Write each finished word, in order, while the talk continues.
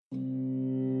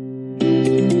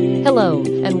Hello,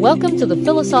 and welcome to the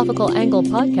Philosophical Angle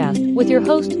podcast with your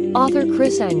host, author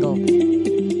Chris Angle.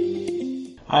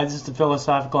 Hi, this is the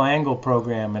Philosophical Angle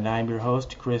program, and I'm your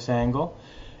host, Chris Angle.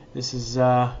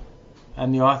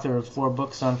 I'm the author of 4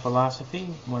 books on philosophy,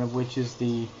 one of which is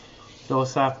the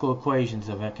Philosophical Equations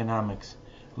of Economics.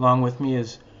 Along with me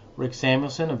is Rick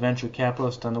Samuelson, a venture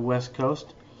capitalist on the West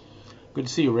Coast. Good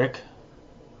to see you, Rick.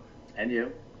 And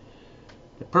you.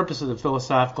 The purpose of the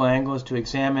Philosophical Angle is to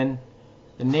examine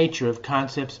the nature of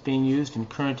concepts being used in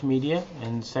current media,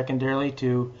 and secondarily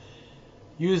to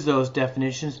use those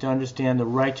definitions to understand the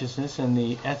righteousness and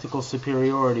the ethical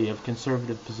superiority of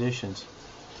conservative positions.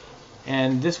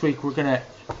 And this week we're going to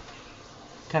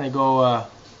kind of go a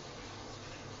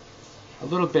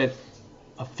little bit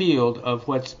afield of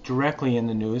what's directly in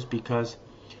the news, because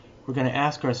we're going to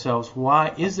ask ourselves,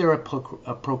 why is there a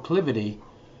proclivity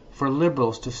for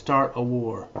liberals to start a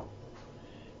war?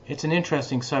 It's an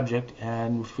interesting subject,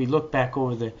 and if we look back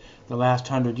over the last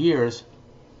 100 years,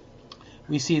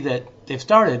 we see that they've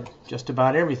started just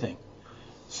about everything.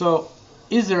 So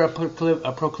is there a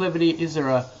proclivity? Is there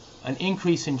an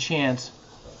increase in chance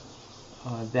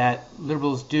that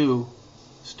liberals do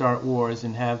start wars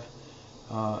and have,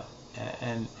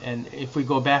 and if we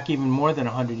go back even more than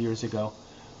 100 years ago,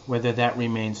 whether that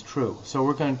remains true? So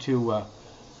we're going to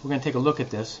take a look at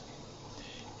this.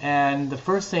 And the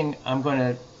first thing I'm going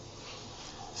to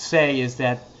say is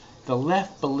that the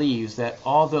left believes that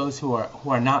all those who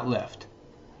are not left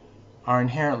are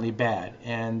inherently bad,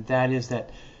 and that is that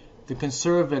the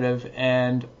conservative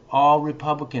and all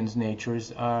Republicans'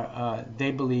 natures are,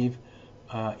 they believe,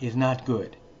 is not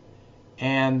good.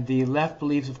 And the left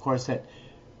believes, of course,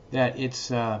 that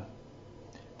its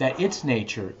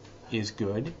nature is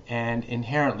good and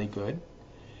inherently good,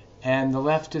 and the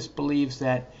leftist believes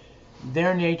that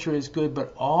their nature is good,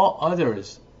 but all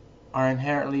others are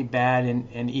inherently bad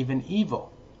and even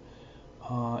evil.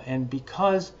 And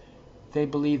because they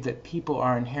believe that people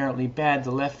are inherently bad,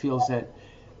 the left feels that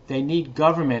they need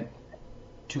government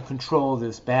to control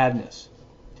this badness.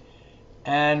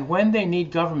 And when they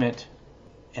need government,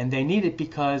 and they need it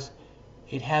because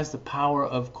it has the power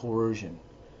of coercion,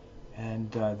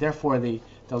 and therefore the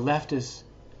leftist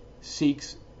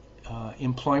seeks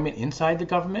employment inside the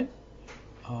government,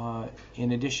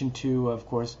 in addition to, of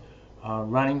course,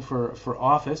 running for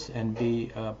office and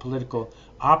be political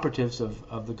operatives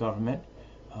of the government,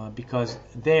 because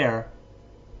there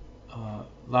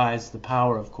lies the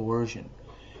power of coercion.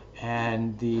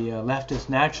 And the leftist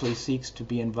naturally seeks to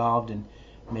be involved in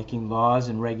making laws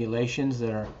and regulations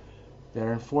that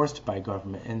are enforced by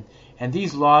government. And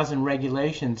these laws and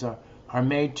regulations are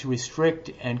made to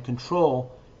restrict and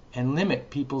control and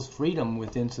limit people's freedom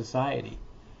within society.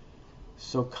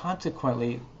 So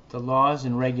consequently, the laws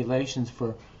and regulations,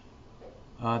 for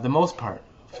the most part,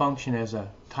 function as a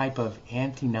type of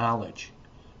anti-knowledge.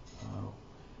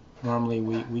 Normally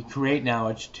we create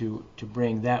knowledge to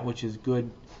bring that which is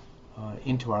good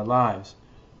into our lives,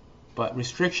 but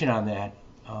restriction on that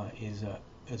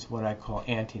is what I call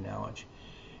anti-knowledge.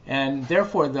 And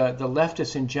therefore the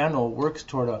leftist in general works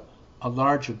toward a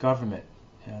larger government,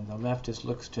 and the leftist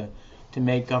looks to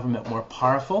make government more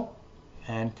powerful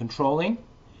and controlling,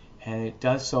 and it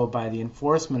does so by the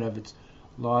enforcement of its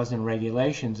laws and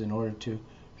regulations in order to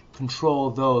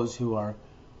control those who are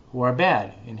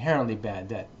bad, inherently bad.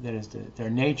 That is,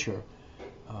 their nature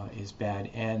is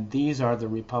bad. And these are the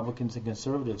Republicans and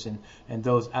conservatives and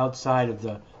those outside of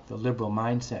the liberal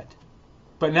mindset.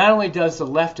 But not only does the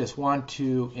leftist want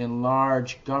to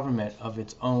enlarge government of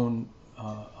its own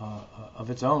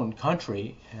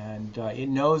country, and it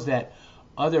knows that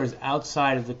others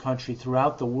outside of the country,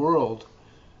 throughout the world,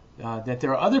 that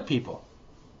there are other people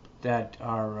that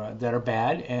are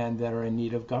bad and that are in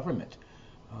need of government.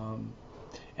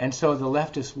 And so the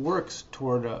leftist works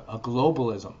toward a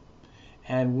globalism.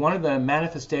 And one of the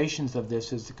manifestations of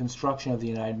this is the construction of the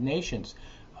United Nations,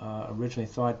 originally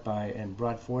thought by and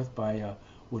brought forth by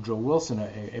Woodrow Wilson,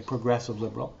 a progressive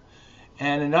liberal.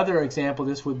 And another example of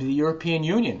this would be the European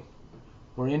Union,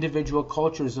 where individual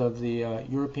cultures of the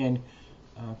European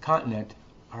continent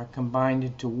are combined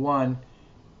into one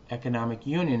economic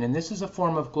union. And this is a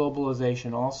form of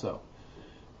globalization also.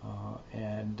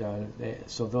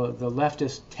 So the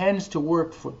leftist tends to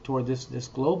work toward this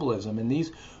globalism, and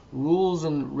these rules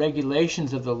and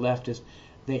regulations of the leftist,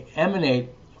 they emanate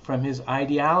from his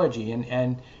ideology,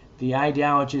 and the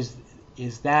ideology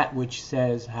is that which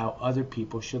says how other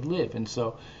people should live. And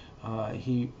so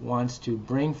he wants to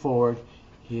bring forward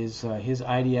his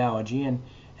ideology, and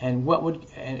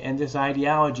this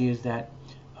ideology is that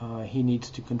he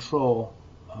needs to control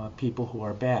people who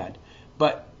are bad.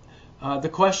 But The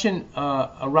question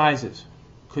arises: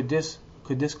 could this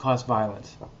cause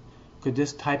violence? Could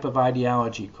this type of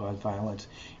ideology cause violence?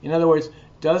 In other words,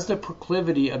 does the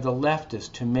proclivity of the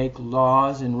leftist to make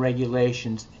laws and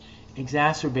regulations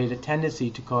exacerbate a tendency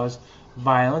to cause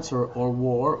violence or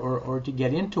war or to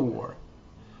get into war?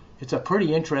 It's a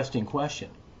pretty interesting question.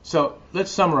 So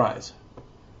let's summarize.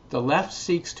 The left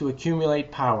seeks to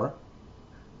accumulate power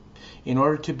in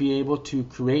order to be able to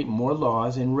create more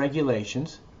laws and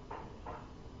regulations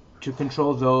to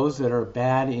control those that are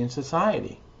bad in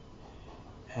society.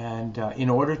 And in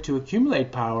order to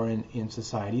accumulate power in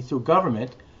society through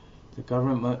government, the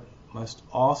government must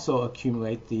also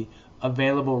accumulate the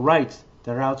available rights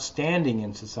that are outstanding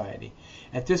in society.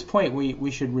 At this point,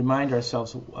 we should remind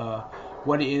ourselves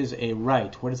what is a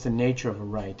right, what is the nature of a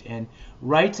right. And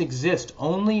rights exist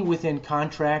only within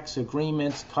contracts,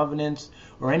 agreements, covenants,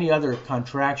 or any other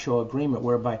contractual agreement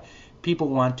whereby people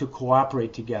want to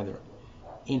cooperate together.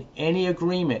 In any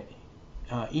agreement,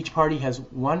 each party has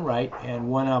one right and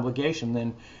one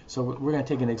obligation. So we're going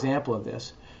to take an example of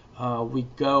this. We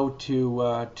go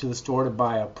to the store to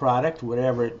buy a product,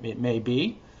 whatever it may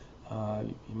be.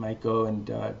 You might go and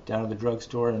down to the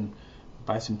drugstore and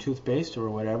buy some toothpaste or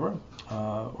whatever,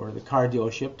 or the car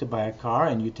dealership to buy a car,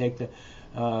 and you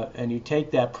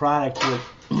take that product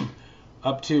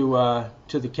up to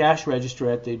the cash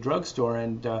register at the drugstore,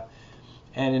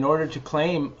 and in order to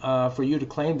claim, for you to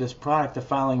claim this product, the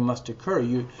following must occur.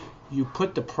 You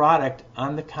put the product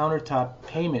on the countertop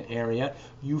payment area.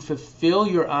 You fulfill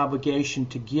your obligation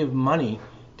to give money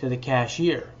to the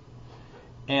cashier.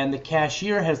 And the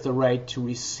cashier has the right to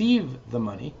receive the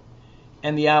money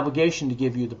and the obligation to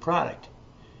give you the product.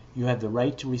 You have the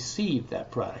right to receive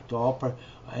that product.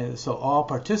 So all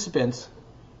participants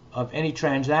of any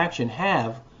transaction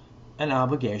have an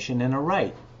obligation and a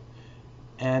right.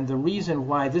 And the reason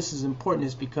why this is important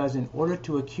is because in order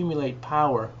to accumulate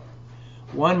power,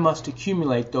 one must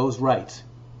accumulate those rights.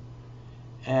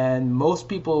 And most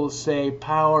people say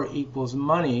power equals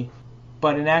money,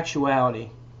 but in actuality,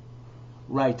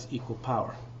 rights equal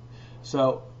power.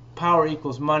 So power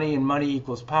equals money and money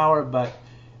equals power, but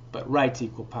rights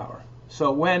equal power.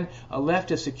 So when a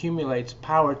leftist accumulates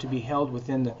power to be held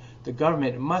within the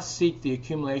government, it must seek the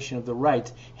accumulation of the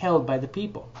rights held by the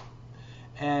people.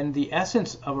 And the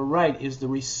essence of a right is the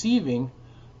receiving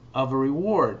of a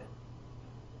reward,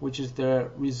 which is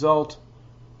the result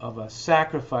of a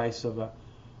sacrifice of a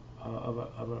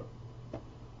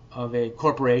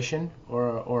corporation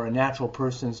or a natural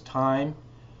person's time,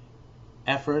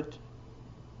 effort,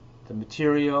 the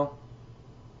material,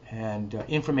 and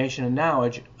information and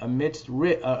knowledge amidst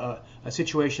a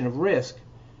situation of risk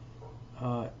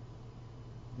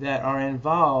that are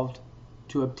involved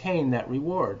to obtain that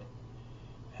reward.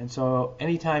 And so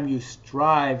anytime you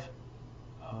strive,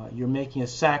 you're making a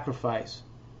sacrifice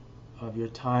of your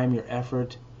time, your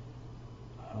effort,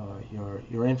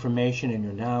 your information and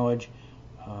your knowledge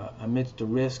amidst the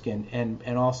risk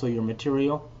and also your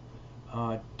material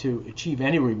to achieve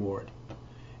any reward.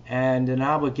 And an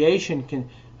obligation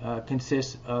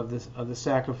consists of the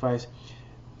sacrifice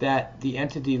that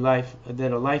a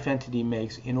life entity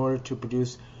makes in order to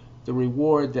produce the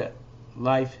reward that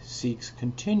life seeks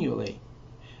continually.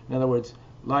 In other words,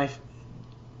 life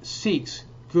seeks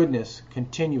goodness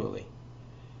continually.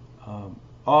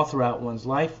 All throughout one's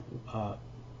life,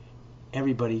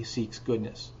 everybody seeks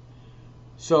goodness.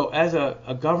 So as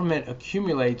a government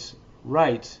accumulates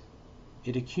rights,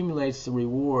 it accumulates the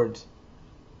rewards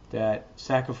that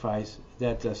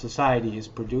the society is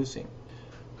producing.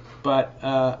 But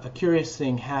a curious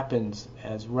thing happens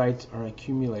as rights are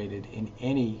accumulated in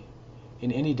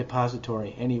any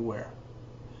depository anywhere.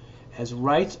 As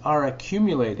rights are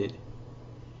accumulated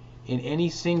in any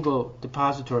single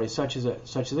depository, such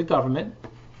as a government,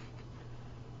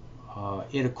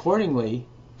 it accordingly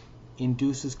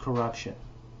induces corruption.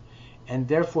 And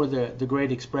therefore the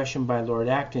great expression by Lord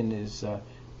Acton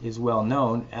is well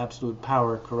known: absolute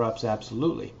power corrupts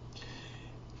absolutely.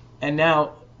 And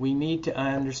now we need to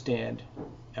understand,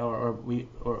 or we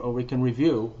can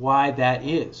review why that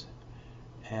is.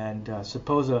 And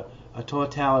suppose a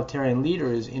totalitarian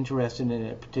leader is interested in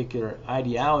a particular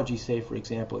ideology, say for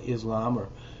example Islam or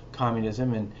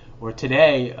communism, or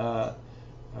today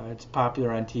it's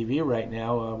popular on TV right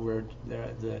now where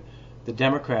the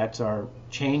Democrats are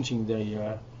changing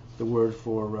the word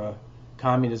for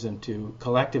communism to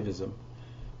collectivism.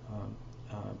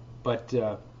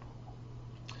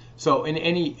 So in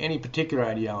any particular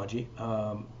ideology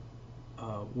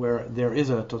where there is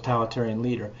a totalitarian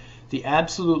leader, the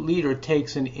absolute leader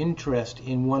takes an interest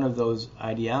in one of those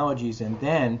ideologies and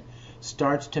then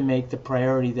starts to make the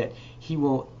priority that he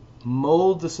will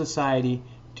mold the society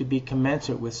to be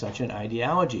commensurate with such an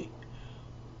ideology.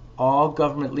 All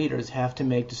government leaders have to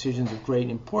make decisions of great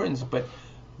importance, but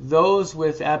those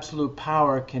with absolute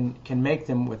power can make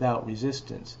them without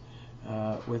resistance,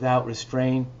 without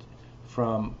restraint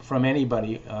from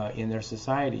anybody in their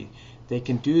society. They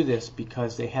can do this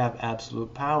because they have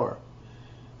absolute power.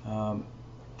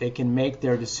 They can make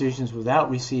their decisions without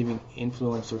receiving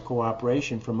influence or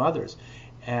cooperation from others,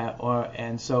 or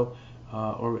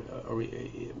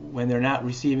when they're not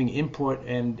receiving input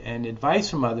and advice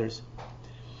from others,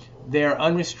 they're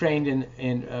unrestrained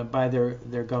by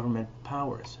their government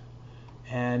powers.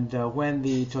 And when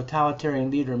the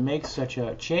totalitarian leader makes such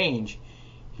a change,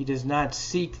 he does not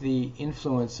seek the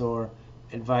influence or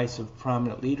advice of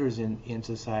prominent leaders in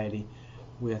society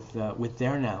with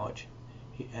their knowledge,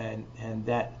 and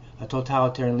that a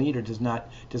totalitarian leader does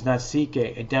not seek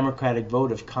a democratic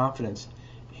vote of confidence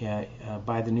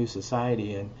by the new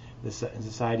society and the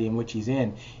society in which he's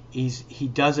in. He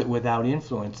does it without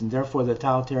influence, and therefore the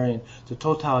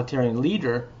totalitarian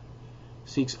leader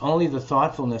seeks only the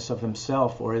thoughtfulness of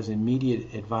himself or his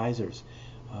immediate advisors,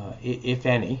 if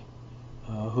any,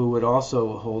 who would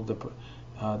also hold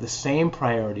the same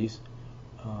priorities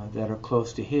that are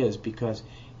close to his, because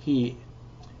he,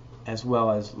 as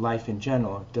well as life in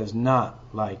general, does not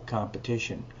like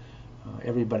competition.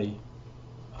 Everybody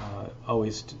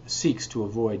always seeks to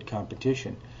avoid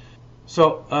competition.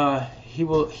 So he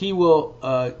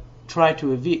will try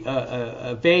to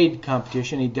evade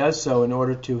competition. He does so in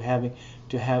order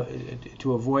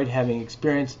to avoid having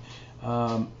experienced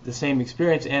the same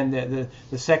experience and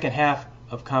the second half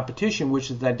of competition, which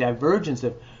is the divergence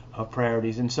of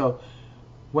priorities. And so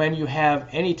when you have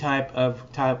any type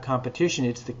of competition,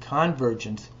 it's the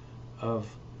convergence of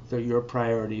your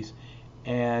priorities.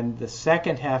 And the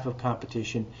second half of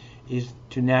competition is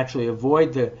to naturally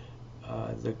avoid the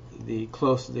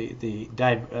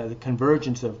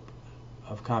convergence of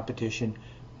competition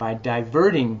by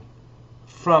diverting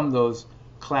from those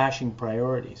clashing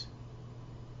priorities.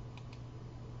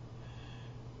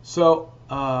 So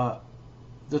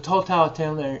the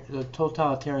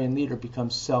totalitarian leader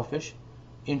becomes selfish,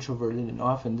 introverted, and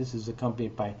often this is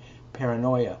accompanied by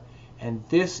paranoia. And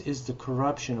this is the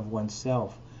corruption of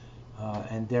oneself.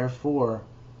 And therefore,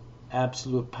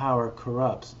 absolute power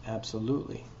corrupts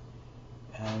absolutely.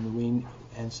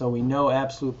 And so we know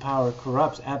absolute power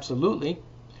corrupts absolutely.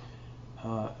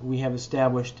 We have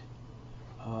established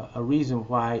a reason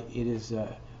why it is.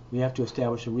 We have to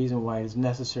establish a reason why it is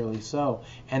necessarily so.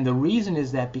 And the reason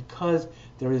is that because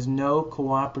there is no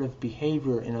cooperative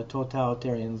behavior in a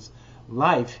totalitarian's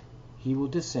life, he will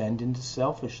descend into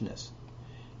selfishness.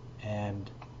 And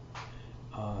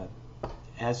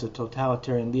as a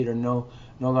totalitarian leader no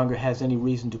longer has any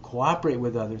reason to cooperate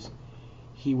with others,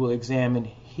 he will examine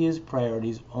his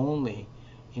priorities only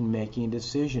in making a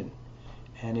decision.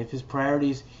 And if his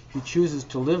priorities he chooses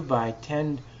to live by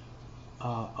tend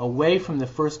away from the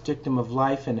first dictum of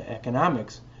life and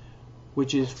economics,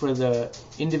 which is for the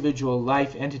individual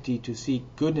life entity to seek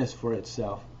goodness for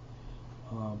itself,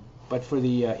 but for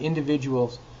the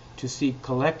individuals to seek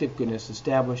collective goodness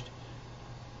established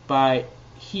by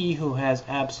he who has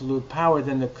absolute power,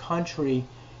 then the country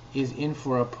is in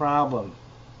for a problem.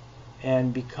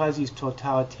 And because he's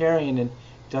totalitarian and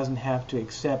doesn't have to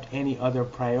accept any other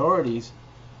priorities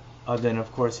other than,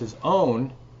 of course, his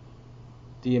own,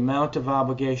 the amount of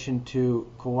obligation to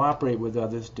cooperate with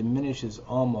others diminishes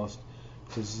almost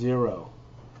to zero.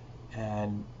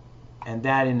 And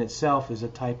that in itself is a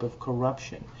type of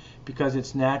corruption, because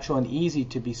it's natural and easy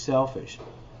to be selfish.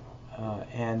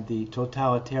 And the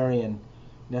totalitarian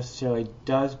necessarily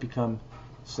does become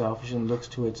selfish and looks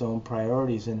to its own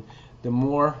priorities. And the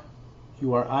more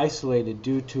you are isolated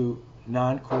due to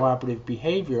non-cooperative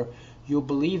behavior, you'll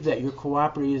believe that your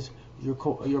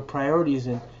your priorities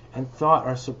and thought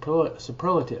are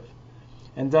superlative.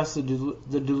 And thus the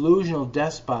delusional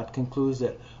despot concludes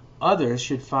that others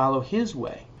should follow his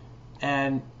way.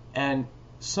 And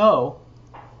so,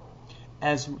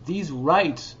 as these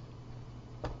rights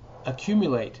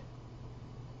accumulate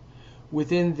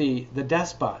within the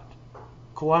despot,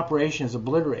 cooperation is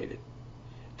obliterated,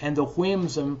 and the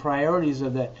whims and priorities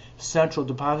of that central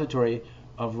depository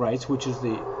of rights, which is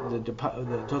the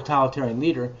totalitarian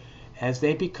leader, as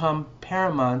they become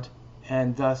paramount,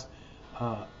 and thus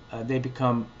they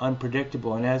become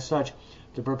unpredictable, and as such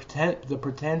the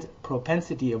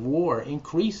propensity of war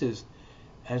increases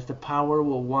as the power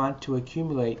will want to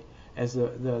accumulate, as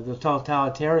the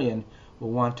totalitarian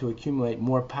will want to accumulate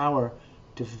more power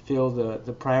to fulfill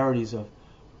the priorities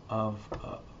of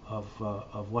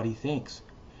what he thinks.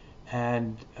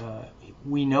 And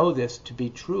we know this to be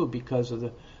true because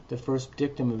of the first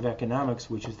dictum of economics,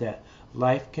 which is that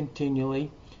life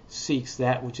continually seeks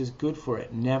that which is good for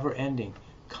it, never ending,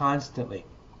 constantly.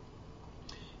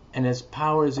 And as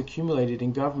power is accumulated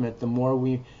in government, the more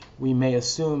we may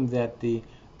assume that the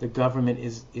government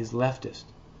is leftist.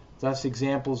 Thus,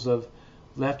 examples of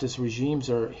leftist regimes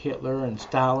are Hitler and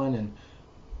Stalin and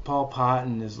Pol Pot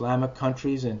and Islamic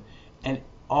countries and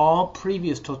all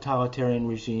previous totalitarian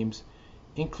regimes,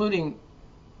 including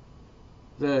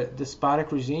the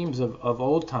despotic regimes of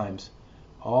old times,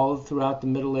 all throughout the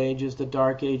Middle Ages, the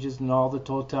Dark Ages, and all the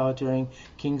totalitarian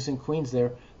kings and queens.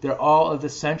 They're all of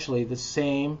essentially the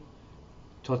same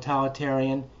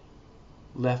totalitarian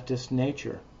leftist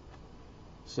nature.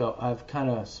 So I've kind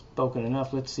of spoken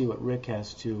enough. Let's see what Rick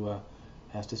has to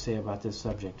say about this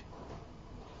subject.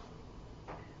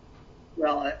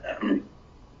 Well,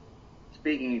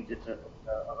 speaking of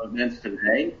events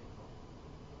today,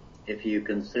 if you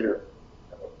consider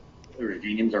the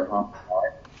regimes are on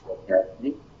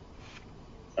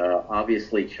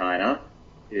obviously China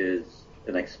is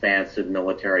an expansive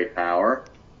military power,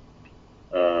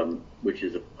 which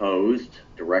is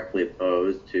directly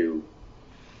opposed to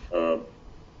the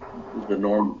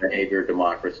normal behavior of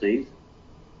democracies.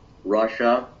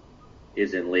 Russia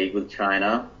is in league with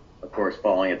China, of course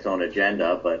following its own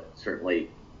agenda, but certainly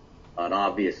an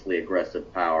obviously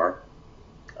aggressive power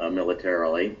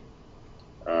militarily.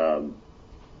 The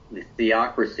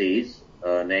theocracies,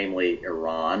 namely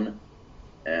Iran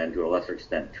and to a lesser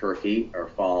extent Turkey, are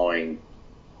following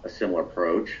a similar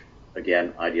approach,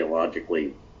 again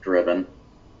ideologically driven,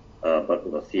 but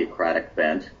with a theocratic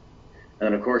bent. And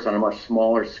then of course on a much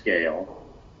smaller scale,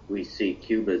 we see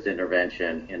Cuba's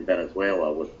intervention in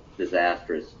Venezuela with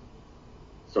disastrous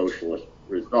socialist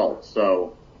results.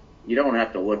 So you don't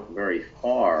have to look very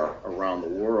far around the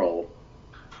world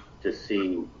to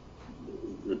see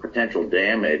the potential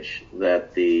damage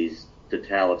that these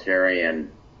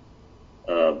totalitarian,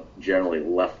 generally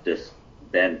leftist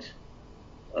bent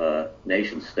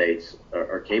nation states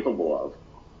are capable of.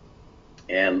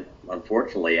 And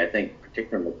unfortunately, I think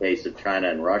particularly in the case of China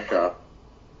and Russia,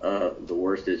 the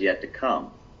worst is yet to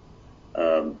come.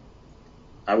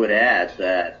 I would add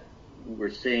that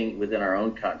we're seeing within our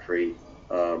own country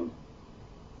a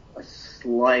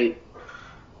slight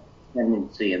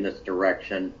tendency in this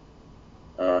direction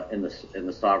in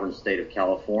the sovereign state of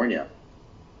California,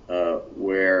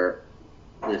 where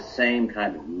the same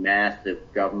kind of massive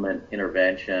government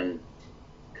intervention,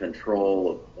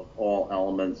 control of all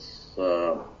elements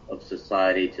of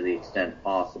society to the extent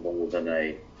possible within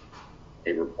a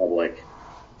republic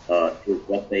is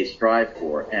what they strive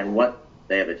for. And what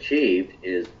they have achieved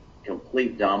is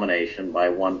complete domination by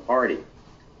one party.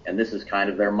 And this is kind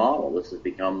of their model. This has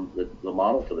become the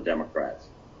model for the Democrats.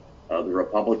 The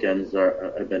Republicans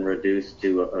have been reduced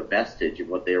to a vestige of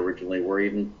what they originally were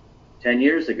even 10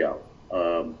 years ago.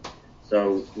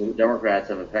 So the Democrats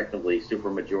have effectively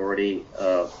supermajority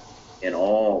in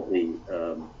all the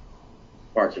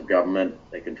parts of government.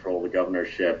 They control the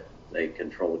governorship. They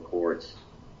control the courts.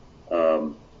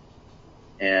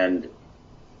 And,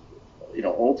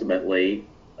 ultimately,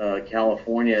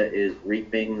 California is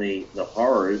reaping the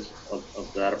horrors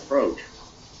of that approach,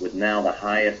 with now the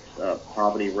highest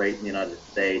poverty rate in the United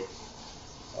States.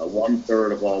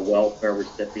 1/3 of all welfare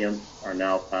recipients are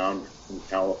now found in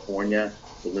California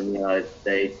within the United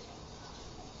States,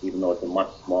 even though it's a much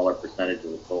smaller percentage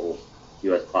of the total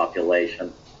U.S.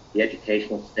 population. The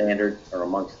educational standards are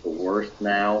amongst the worst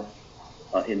now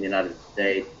in the United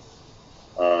States,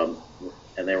 and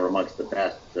they were amongst the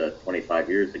best 25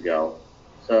 years ago.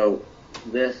 So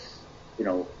this,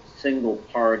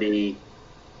 single-party,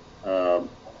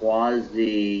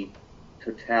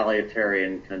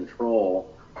 quasi-totalitarian control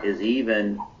is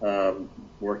even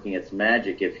working its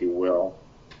magic, if you will,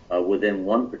 within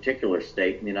one particular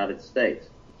state in the United States.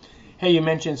 Hey, you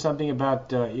mentioned something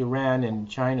about Iran and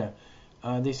China.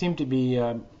 They seem to be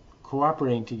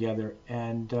cooperating together,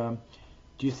 and do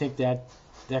you think that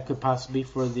could possibly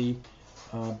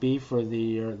be for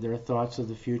their thoughts of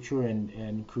the future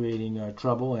and creating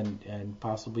trouble and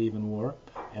possibly even war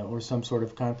or some sort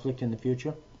of conflict in the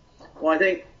future? Well, I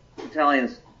think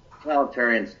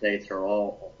totalitarian states are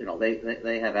all,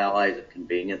 they have allies of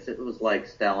convenience. It was like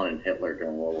Stalin and Hitler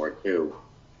during World War II.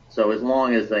 So as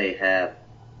long as they have,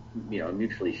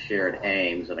 mutually shared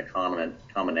aims and a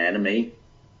common enemy,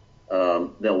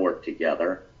 they'll work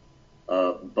together.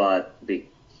 But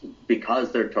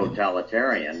because they're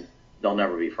totalitarian, they'll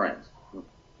never be friends.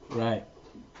 Right.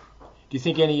 Do you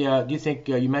think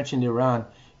you mentioned Iran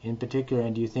in particular,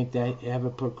 and do you think they have a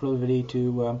proclivity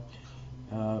to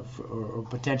or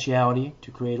potentiality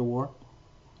to create a war?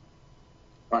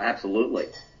 Well, absolutely.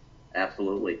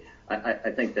 Absolutely.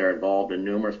 I think they're involved in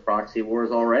numerous proxy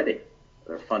wars already.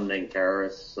 They're funding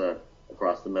terrorists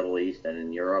across the Middle East and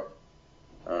in Europe.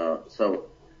 So,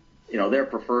 their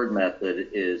preferred method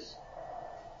is,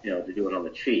 to do it on the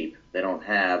cheap. They don't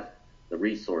have the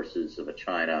resources of a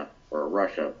China or a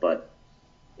Russia, but,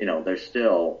 they're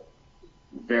still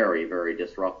very, very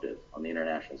disruptive on the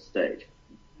international stage.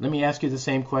 Let me ask you the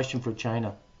same question for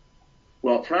China.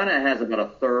 Well, China has about a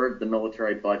third the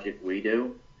military budget we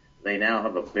do. They now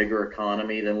have a bigger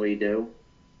economy than we do.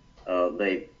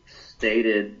 They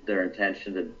stated their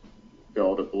intention to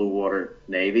build a blue water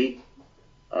navy.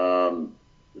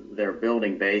 They're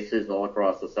building bases all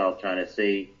across the South China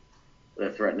Sea.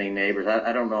 They're threatening neighbors.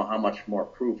 I don't know how much more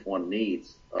proof one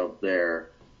needs of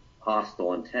their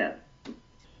hostile intent.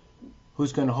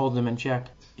 Who's going to hold them in check,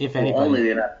 if anybody? Well, only the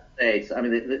United States. I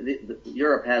mean,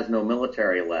 Europe has no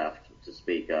military left to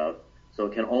speak of, so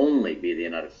it can only be the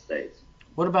United States.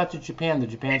 What about Japan? The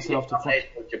Japan self-defense?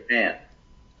 Japan.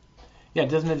 Yeah,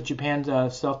 doesn't the Japan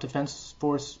self-defense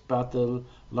force about the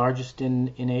largest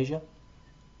in Asia?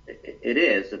 It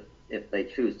is, if they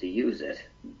choose to use it.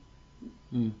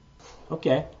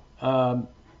 Okay.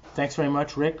 Thanks very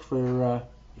much, Rick, for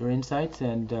your insights,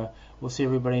 and we'll see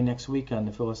everybody next week on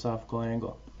The Philosophical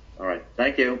Angle. All right.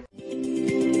 Thank you.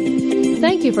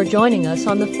 Thank you for joining us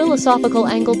on the Philosophical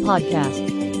Angle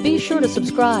podcast. Be sure to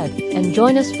subscribe and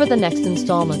join us for the next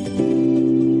installment.